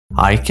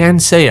I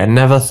can't say I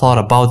never thought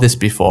about this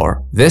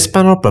before. This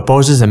panel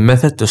proposes a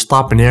method to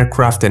stop an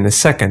aircraft in a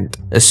second,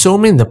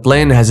 assuming the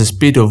plane has a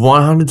speed of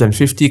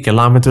 150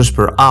 km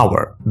per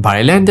hour.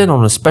 By landing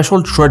on a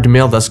special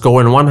treadmill that's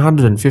going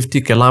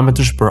 150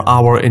 km per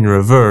hour in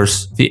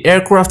reverse, the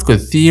aircraft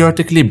could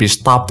theoretically be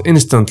stopped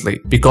instantly,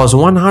 because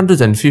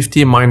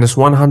 150 minus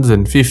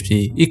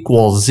 150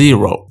 equals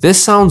 0.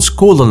 This sounds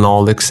cool and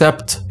all,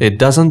 except it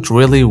doesn't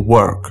really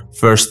work.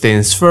 First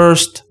things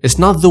first, it's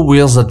not the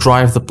wheels that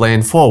drive the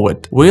plane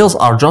forward. Wheels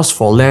are just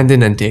for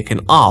landing and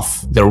taking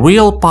off. The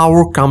real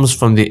power comes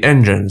from the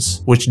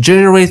engines, which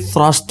generate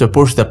thrust to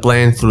push the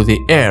plane through the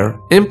air.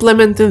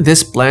 Implementing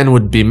this plan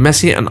would be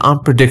messy and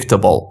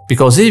unpredictable,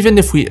 because even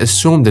if we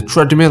assume the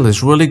treadmill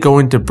is really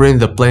going to bring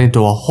the plane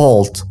to a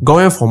halt,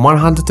 going from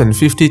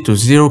 150 to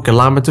 0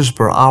 km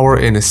per hour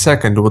in a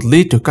second would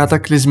lead to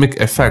cataclysmic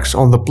effects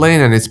on the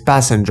plane and its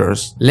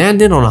passengers.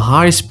 Landing on a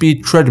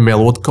high-speed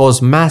treadmill would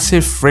cause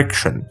massive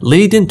friction,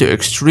 leading to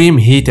extreme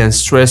heat and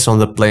stress on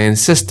the plane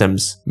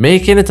systems,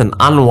 making it an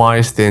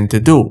unwise thing to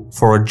do.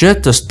 For a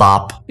jet to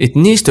stop, it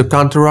needs to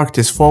counteract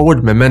its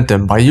forward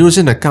momentum by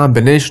using a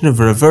combination of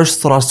reverse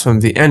thrust from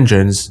the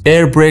engines,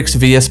 air brakes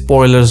via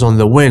spoilers on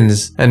the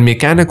wings, and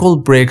mechanical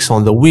brakes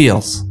on the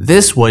wheels.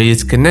 This way,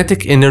 its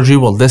kinetic energy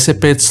will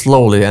dissipate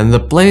slowly and the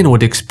plane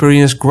would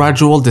experience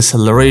gradual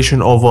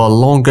deceleration over a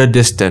longer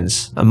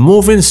distance. A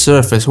moving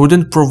surface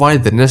wouldn't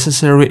provide the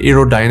necessary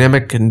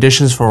aerodynamic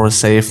conditions for a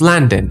safe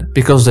landing,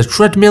 because the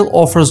treadmill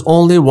offers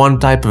only one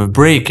type of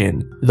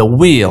braking, the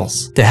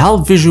wheels. To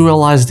help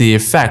visualize the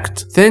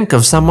effect, think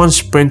of someone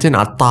sprinting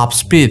at top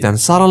speed and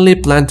suddenly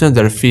planting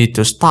their feet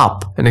to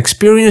stop. An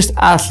experienced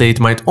athlete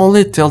might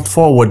only tilt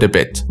forward a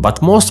bit,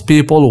 but most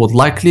people would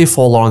likely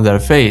fall on their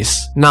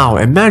face. Now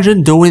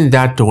imagine doing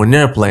that to an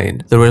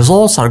airplane. The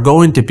results are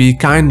going to be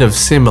kind of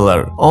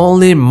similar,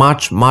 only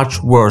much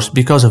worse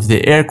because of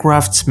the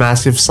aircraft's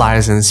massive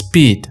size and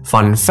speed.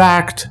 Fun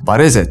fact,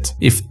 but is it?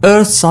 If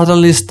Earth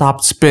suddenly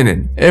stopped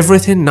spinning,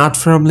 everything not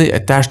firmly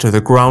attached to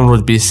the ground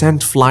would be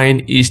sent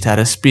flying east at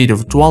a speed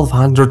of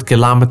 1200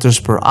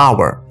 km per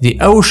hour. The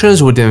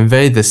oceans would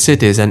invade the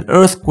cities and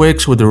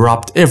earthquakes would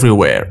erupt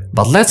everywhere.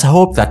 But let's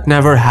hope that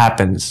never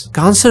happens.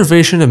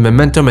 Conservation of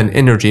momentum and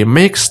energy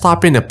makes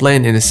stopping a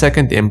plane in a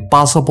second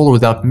impossible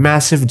without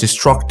massive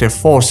destructive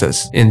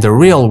forces. In the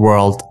real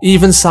world,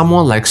 even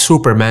someone like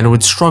Superman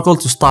would struggle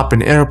to stop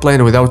an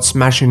airplane without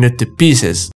smashing it to pieces.